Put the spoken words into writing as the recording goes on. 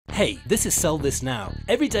Hey, this is Sell This Now.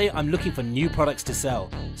 Every day I'm looking for new products to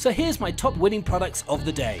sell. So here's my top winning products of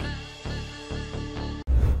the day.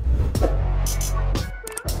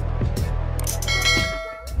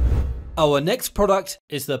 Our next product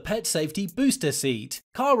is the Pet Safety Booster Seat.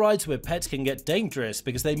 Car rides with pets can get dangerous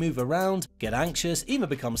because they move around, get anxious, even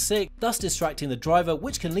become sick, thus distracting the driver,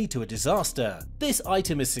 which can lead to a disaster. This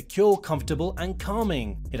item is secure, comfortable and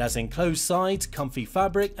calming. It has enclosed sides, comfy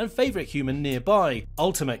fabric and favorite human nearby,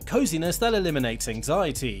 ultimate coziness that eliminates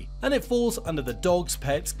anxiety. And it falls under the dogs,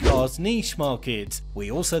 pets, cars niche market.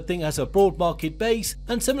 We also think it has a broad market base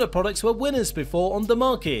and similar products were winners before on the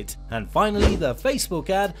market. And finally, the Facebook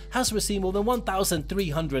ad has received more than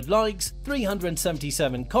 1,300 likes,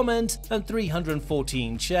 377 comments and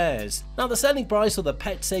 314 shares. Now the selling price of the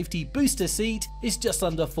Pet Safety Booster Seat is just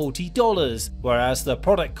under $40, whereas the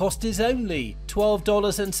product cost is only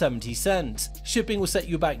 $12.70. Shipping will set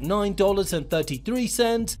you back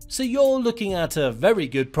 $9.33, so you're looking at a very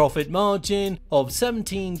good profit margin of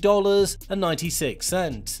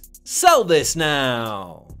 $17.96. Sell this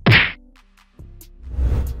now!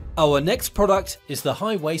 Our next product is the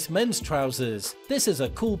high waist men's trousers. This is a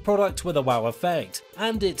cool product with a wow effect,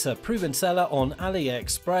 and it's a proven seller on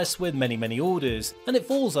AliExpress with many orders, and it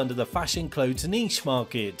falls under the fashion clothes niche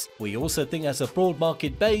market. We also think it has a broad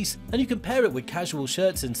market base, and you can pair it with casual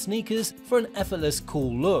shirts and sneakers for an effortless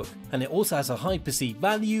cool look, and it also has a high perceived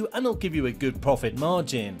value and it'll give you a good profit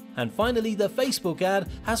margin. And finally, the Facebook ad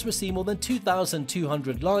has received more than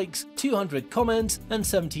 2,200 likes, 200 comments and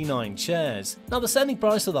 79 shares. Now the selling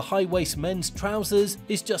price of the high waist men's trousers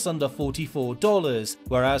is just under $44,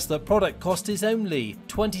 whereas the product cost is only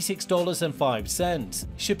 $26.05.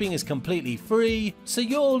 Shipping is completely free, so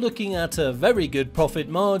you're looking at a very good profit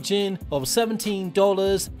margin of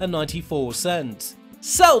 $17.94.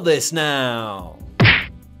 Sell this now!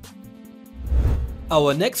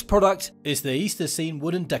 Our next product is the Easter scene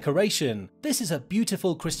wooden decoration. This is a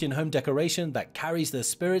beautiful Christian home decoration that carries the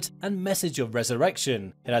spirit and message of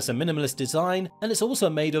resurrection. It has a minimalist design and it's also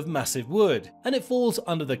made of massive wood, and it falls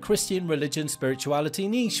under the Christian religion spirituality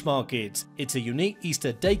niche market. It's a unique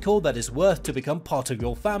Easter decor that is worth to become part of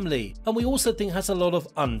your family, and we also think has a lot of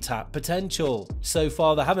untapped potential. So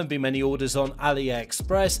far there haven't been many orders on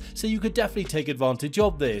AliExpress, so you could definitely take advantage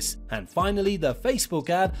of this. And finally, the Facebook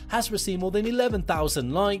ad has received more than 11,000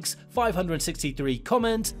 likes, 563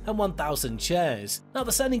 comments and 1,000 shares. Now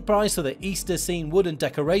the selling price of the Easter scene wooden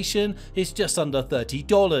decoration is just under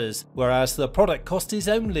 $30, whereas the product cost is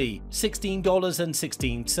only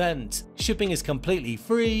 $16.16. Shipping is completely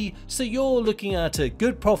free, so you're looking at a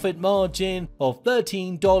good profit margin of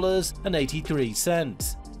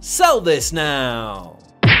 $13.83. Sell this now!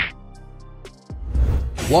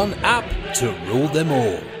 One app to rule them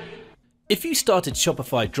all. If you started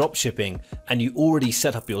Shopify Dropshipping and you already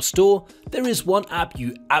set up your store, there is one app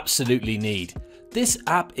you absolutely need. This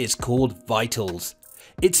app is called Vitals.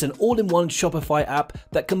 It's an all-in-one Shopify app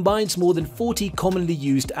that combines more than 40 commonly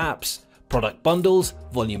used apps: product bundles,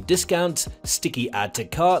 volume discounts, sticky add to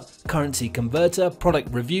cart, currency converter,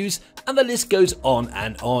 product reviews, and the list goes on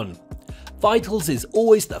and on. Vitals is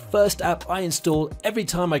always the first app I install every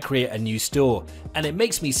time I create a new store, and it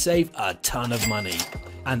makes me save a ton of money.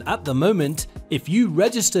 And at the moment, if you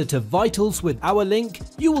register to Vitals with our link,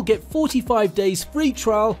 you will get 45 days free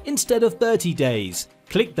trial instead of 30 days.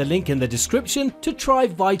 Click the link in the description to try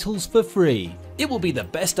Vitals for free. It will be the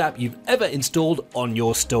best app you've ever installed on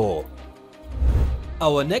your store.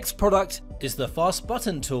 Our next product is the Fast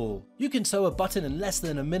Button Tool. You can sew a button in less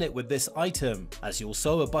than a minute with this item, as you'll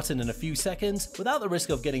sew a button in a few seconds without the risk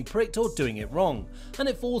of getting pricked or doing it wrong, and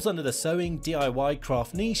it falls under the sewing DIY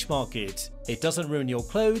craft niche market. It doesn't ruin your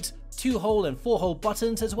clothes. 2-hole and 4-hole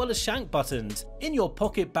buttons as well as shank buttons. In your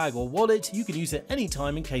pocket, bag or wallet, you can use it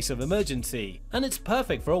anytime in case of emergency, and it's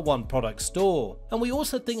perfect for a one-product store. And we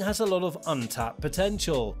also think it has a lot of untapped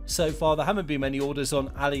potential. So far there haven't been many orders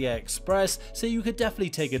on AliExpress, so you could definitely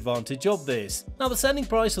take advantage of this. Now the selling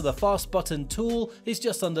price of the Fast Button Tool is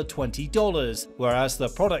just under $20, whereas the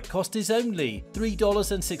product cost is only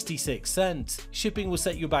 $3.66. Shipping will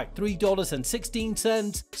set you back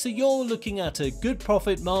 $3.16, so you're looking at a good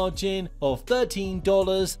profit margin of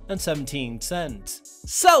 $13.17.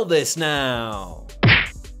 Sell this now!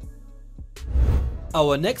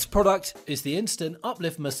 Our next product is the Instant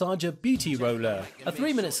Uplift Massager Beauty Roller. A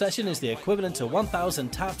 3-minute session is the equivalent to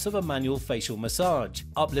 1000 taps of a manual facial massage,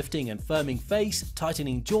 uplifting and firming face,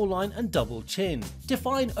 tightening jawline and double chin.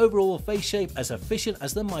 Define overall face shape as efficient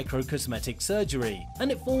as the micro-cosmetic surgery, and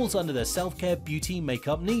it falls under the self-care beauty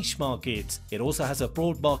makeup niche market. It also has a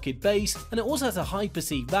broad market base, and it also has a high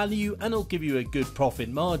perceived value, and it'll give you a good profit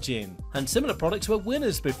margin. And similar products were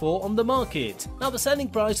winners before on the market. Now the selling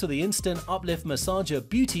price for the Instant Uplift Massager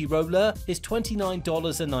Beauty Roller is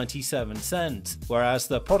 $29.97, whereas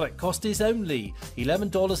the product cost is only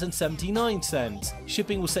 $11.79.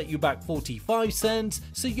 Shipping will set you back 45 cents,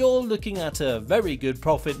 so you're looking at a very good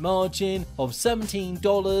profit margin of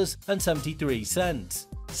 $17.73.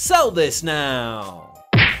 Sell this now!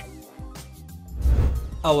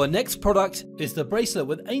 Our next product is the bracelet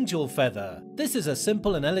with angel feather. This is a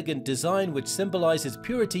simple and elegant design which symbolizes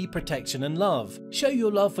purity, protection and love. Show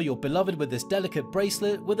your love for your beloved with this delicate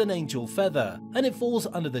bracelet with an angel feather, and it falls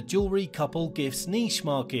under the jewelry couple gifts niche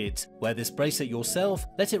market. Wear this bracelet yourself,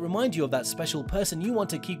 let it remind you of that special person you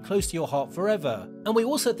want to keep close to your heart forever. And we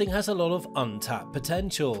also think has a lot of untapped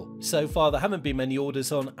potential. So far there haven't been many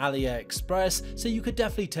orders on AliExpress, so you could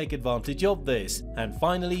definitely take advantage of this. And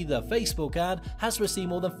finally, the Facebook ad has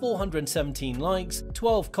received more than 417 likes,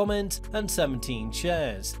 12 comments and 17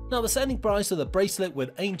 shares. Now the selling price of the bracelet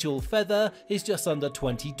with angel feather is just under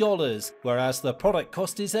 $20, whereas the product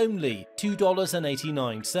cost is only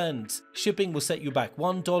 $2.89. Shipping will set you back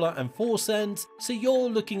 $1.04, so you're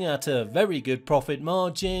looking at a very good profit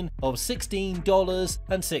margin of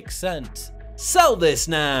 $16.06. Sell this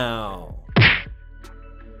now!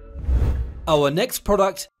 Our next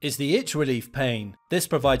product is the Itch Relief Pain. This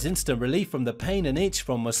provides instant relief from the pain and itch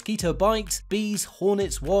from mosquito bites, bees,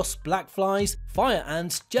 hornets, wasps, black flies, fire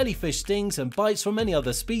ants, jellyfish stings and bites from many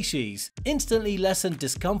other species. Instantly lessen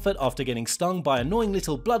discomfort after getting stung by an annoying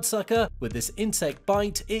little bloodsucker with this insect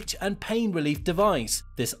bite, itch and pain relief device.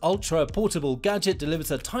 This ultra portable gadget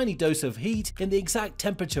delivers a tiny dose of heat in the exact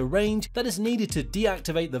temperature range that is needed to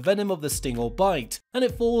deactivate the venom of the sting or bite, and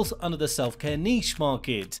it falls under the self-care niche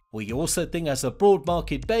market. We also think has a broad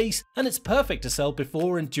market base, and it's perfect to sell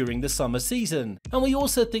before and during the summer season. And we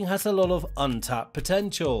also think has a lot of untapped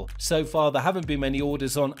potential. So far there haven't been many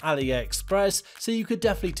orders on AliExpress, so you could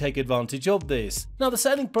definitely take advantage of this. Now the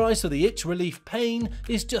selling price of the Itch Relief Pain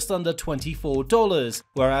is just under $24,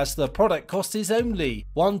 whereas the product cost is only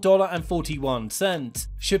 $1.41.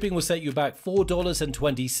 Shipping will set you back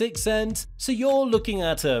 $4.26, so you're looking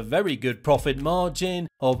at a very good profit margin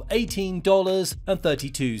of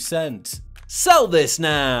 $18.32. Sell this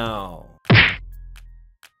now!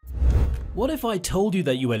 What if I told you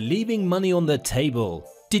that you were leaving money on the table?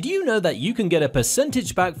 Did you know that you can get a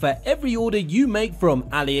percentage back for every order you make from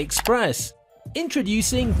AliExpress?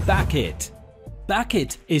 Introducing Backit.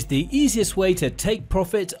 Backit is the easiest way to take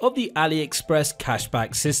profit of the AliExpress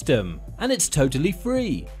cashback system, and it's totally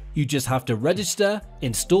free. You just have to register,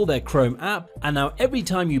 install their Chrome app, and now every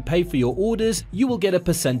time you pay for your orders, you will get a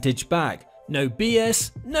percentage back. No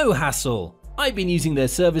BS, no hassle. I've been using their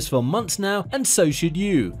service for months now, and so should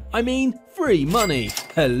you. I mean, free money.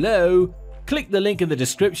 Hello? Click the link in the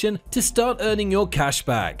description to start earning your cash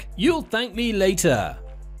back. You'll thank me later.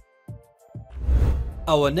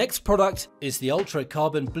 Our next product is the Ultra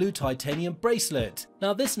Carbon Blue Titanium Bracelet.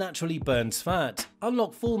 Now this naturally burns fat,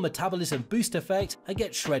 unlock full metabolism boost effect and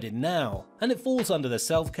get shredded now. And it falls under the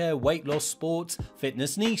self-care, weight loss, sports,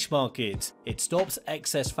 fitness niche market. It stops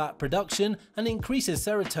excess fat production and increases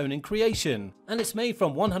serotonin creation. And it's made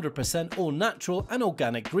from 100% all natural and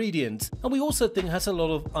organic ingredients. And we also think has a lot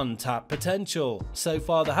of untapped potential. So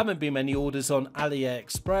far there haven't been many orders on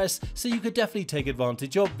AliExpress, so you could definitely take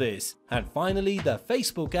advantage of this. And finally, the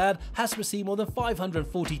Facebook ad has received more than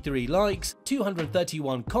 543 likes,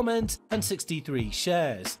 231 comments and 63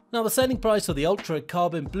 shares. Now the selling price for the Ultra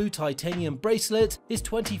Carbon Blue Titanium Bracelet is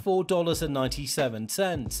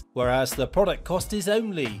 $24.97, whereas the product cost is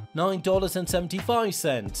only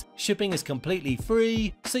 $9.75. Shipping is completely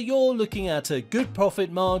free, so you're looking at a good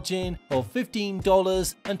profit margin of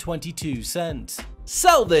 $15.22.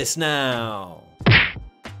 Sell this now!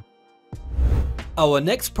 Our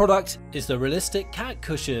next product is the Realistic Cat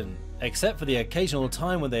Cushion. Except for the occasional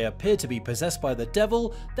time when they appear to be possessed by the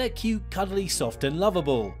devil, they're cute, cuddly, soft and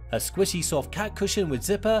lovable. A squishy soft cat cushion with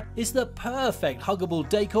zipper is the perfect huggable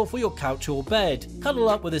decor for your couch or bed. Cuddle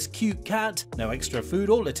up with this cute cat, no extra food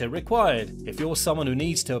or litter required. If you're someone who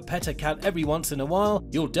needs to pet a cat every once in a while,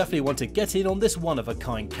 you'll definitely want to get in on this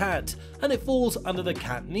one-of-a-kind cat, and it falls under the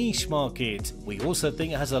cat niche market. We also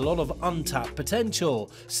think it has a lot of untapped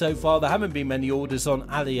potential. So far there haven't been many orders on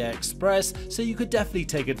AliExpress, so you could definitely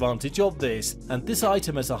take advantage of this, and this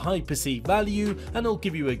item has a high perceived value and it'll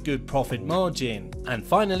give you a good profit margin. And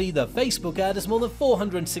finally, the Facebook ad has more than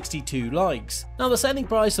 462 likes. Now the selling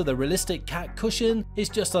price of the realistic cat cushion is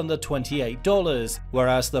just under $28,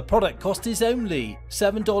 whereas the product cost is only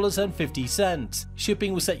 $7.50.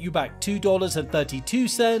 Shipping will set you back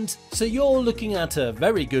 $2.32, so you're looking at a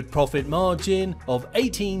very good profit margin of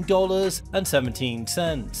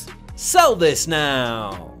 $18.17. Sell this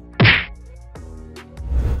now!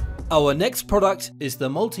 Our next product is the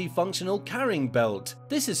multifunctional carrying belt.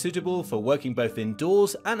 This is suitable for working both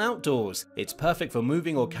indoors and outdoors. It's perfect for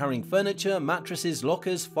moving or carrying furniture, mattresses,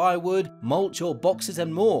 lockers, firewood, mulch or boxes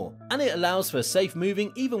and more. And it allows for safe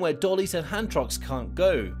moving even where dollies and hand trucks can't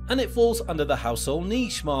go. And it falls under the household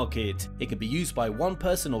niche market. It can be used by one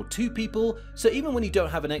person or two people, so even when you don't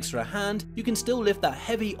have an extra hand, you can still lift that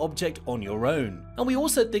heavy object on your own. And we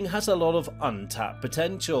also think it has a lot of untapped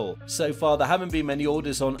potential. So far there haven't been many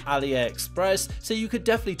orders on AliExpress, so you could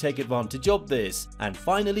definitely take advantage of this. And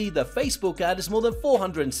finally, the Facebook ad has more than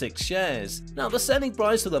 406 shares. Now the selling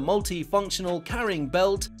price of the multifunctional carrying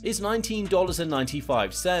belt is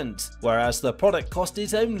 $19.95, whereas the product cost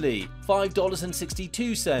is only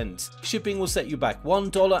 $5.62. Shipping will set you back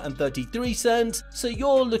 $1.33, so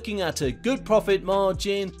you're looking at a good profit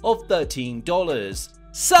margin of $13.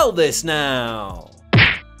 Sell this now!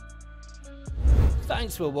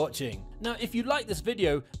 Thanks for watching. Now if you like this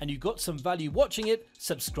video and you got some value watching it,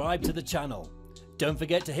 subscribe to the channel. Don't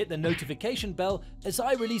forget to hit the notification bell as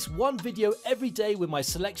I release one video every day with my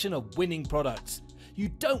selection of winning products. You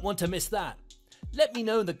don't want to miss that. Let me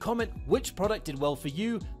know in the comment which product did well for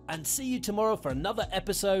you, and see you tomorrow for another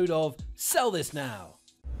episode of Sell This Now.